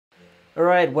All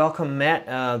right, welcome Matt.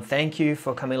 Thank you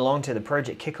for coming along to the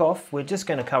project kickoff. We're just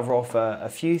going to cover off a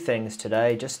few things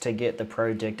today just to get the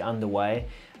project underway.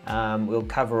 We'll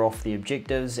cover off the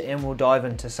objectives and we'll dive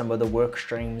into some of the work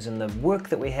streams and the work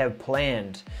that we have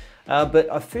planned.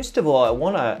 But first of all, I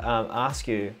want to ask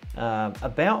you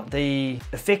about the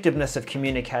effectiveness of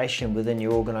communication within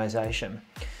your organization.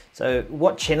 So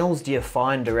what channels do you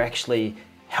find are actually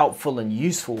helpful and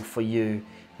useful for you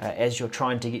as you're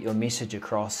trying to get your message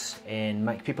across and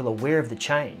make people aware of the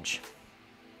change?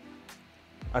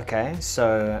 Okay,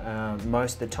 so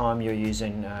most of the time you're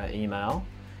using email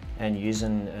and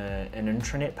using an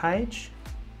intranet page.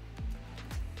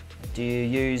 Do you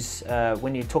use,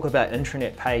 when you talk about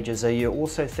intranet pages, are you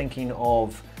also thinking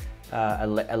of a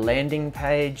landing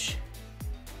page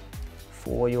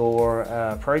for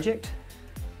your project?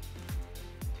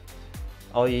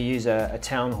 Oh, you use a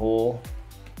town hall,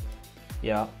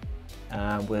 yeah,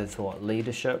 with what,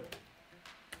 leadership?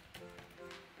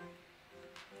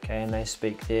 Okay, and they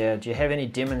speak there. Do you have any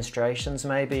demonstrations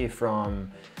maybe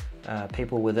from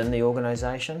people within the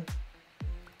organization?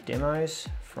 Demos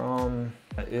from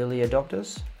early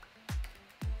adopters?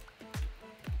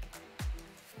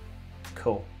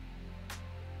 Cool.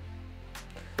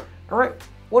 All right,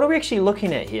 what are we actually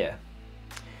looking at here?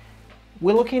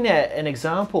 We're looking at an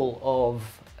example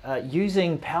of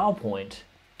using PowerPoint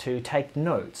to take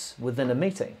notes within a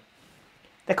meeting.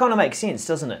 That kind of makes sense,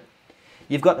 doesn't it?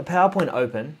 You've got the PowerPoint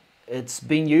open. It's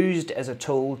being used as a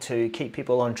tool to keep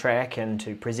people on track and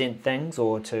to present things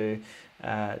or to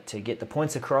get the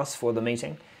points across for the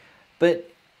meeting.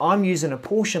 But I'm using a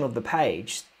portion of the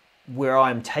page where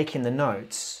I'm taking the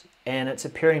notes and it's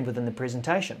appearing within the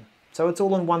presentation. So it's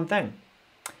all in one thing.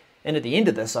 And at the end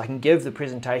of this, I can give the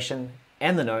presentation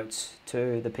and the notes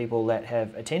to the people that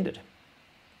have attended.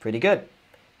 Pretty good.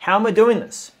 How am I doing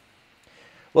this?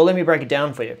 Well, let me break it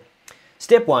down for you.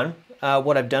 Step one,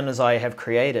 what I've done is I have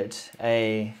created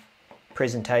a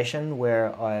presentation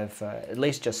where I've at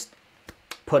least just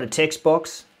put a text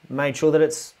box, made sure that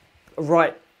it's a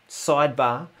right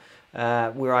sidebar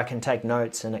where I can take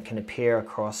notes and it can appear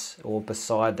across or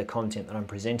beside the content that I'm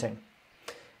presenting.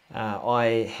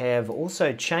 I have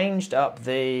also changed up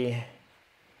the,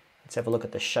 let's have a look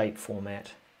at the shape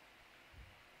format.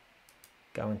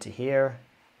 Go into here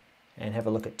and have a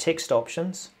look at text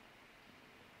options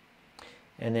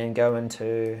and then go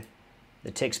into the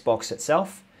text box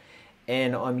itself,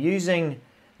 and I'm using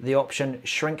the option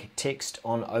shrink text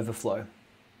on overflow.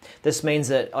 This means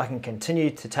that I can continue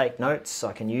to take notes,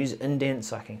 I can use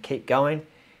indents, I can keep going,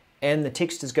 and the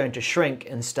text is going to shrink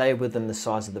and stay within the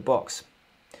size of the box.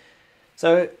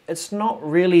 So it's not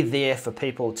really there for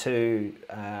people to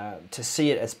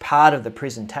see it as part of the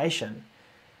presentation,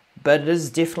 but it is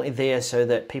definitely there so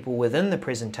that people within the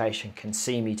presentation can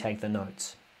see me take the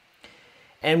notes.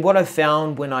 And what I've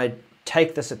found when I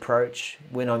take this approach,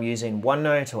 when I'm using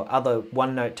OneNote or other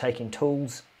note-taking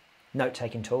tools,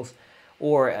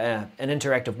 or an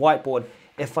interactive whiteboard,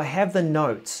 if I have the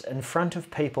notes in front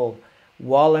of people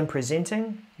while I'm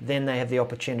presenting, then they have the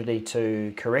opportunity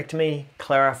to correct me,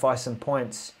 clarify some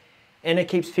points, and it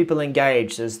keeps people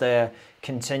engaged as they're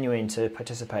continuing to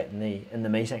participate in the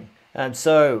meeting.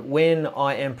 So when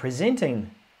I am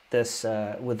presenting this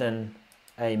within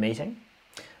a meeting,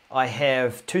 I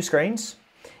have two screens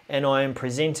and I am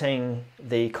presenting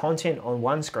the content on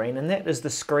one screen, and that is the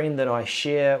screen that I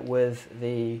share with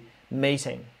the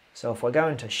meeting. So if I go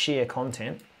into share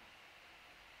content,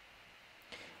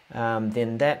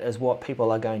 then that is what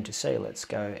people are going to see. Let's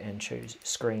go and choose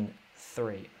screen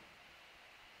 3.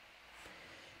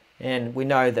 And we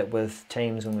know that with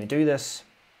Teams, when we do this,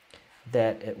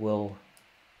 that it will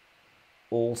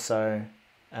also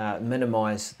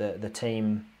minimize the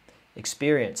team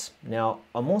experience. Now,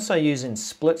 I'm also using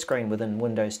split screen within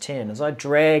Windows 10. As I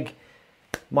drag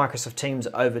Microsoft Teams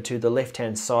over to the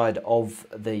left-hand side of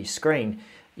the screen,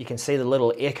 you can see the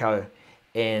little echo,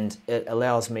 and it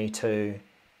allows me to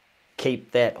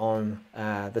keep that on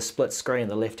the split screen,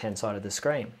 the left-hand side of the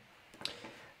screen.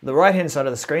 The right-hand side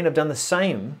of the screen, I've done the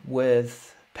same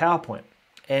with PowerPoint.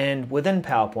 And within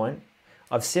PowerPoint,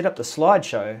 I've set up the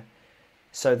slideshow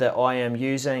so that I am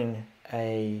using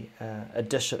a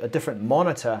different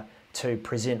monitor to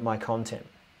present my content.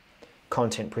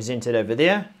 Content presented over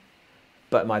there,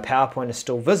 but my PowerPoint is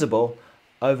still visible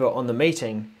over on the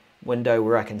meeting window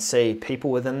where I can see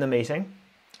people within the meeting.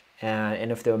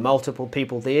 And if there were multiple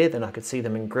people there, then I could see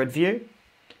them in grid view.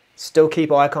 Still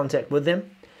keep eye contact with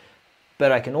them,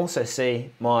 but I can also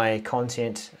see my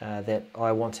content that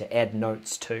I want to add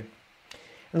notes to.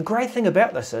 And the great thing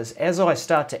about this is, as I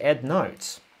start to add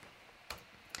notes,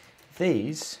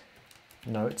 these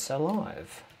notes are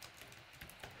live.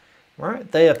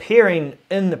 right? They're appearing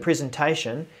in the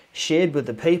presentation, shared with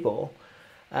the people,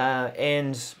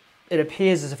 and it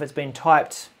appears as if it's been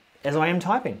typed as I am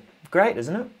typing. Great,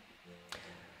 isn't it?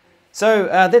 So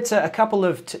that's a couple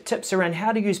of tips around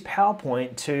how to use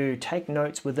PowerPoint to take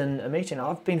notes within a meeting.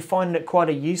 I've been finding it quite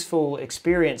a useful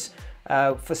experience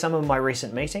for some of my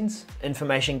recent meetings,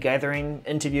 information gathering,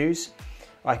 interviews.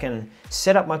 I can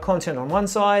set up my content on one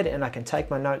side and I can take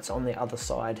my notes on the other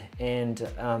side, and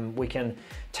we can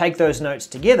take those notes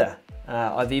together.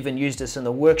 I've even used this in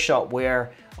the workshop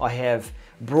where I have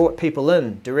brought people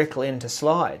in directly into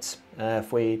slides.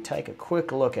 If we take a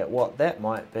quick look at what that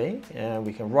might be,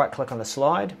 we can right click on the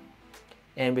slide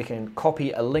and we can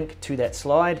copy a link to that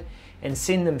slide and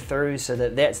send them through so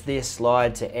that that's their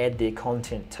slide to add their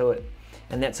content to it.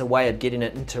 And that's a way of getting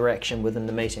an interaction within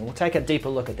the meeting. We'll take a deeper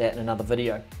look at that in another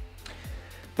video.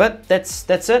 But that's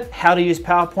it, how to use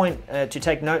PowerPoint to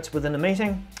take notes within a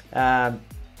meeting.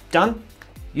 Done.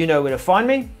 You know where to find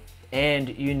me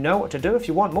and you know what to do if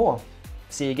you want more.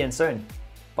 See you again soon.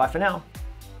 Bye for now.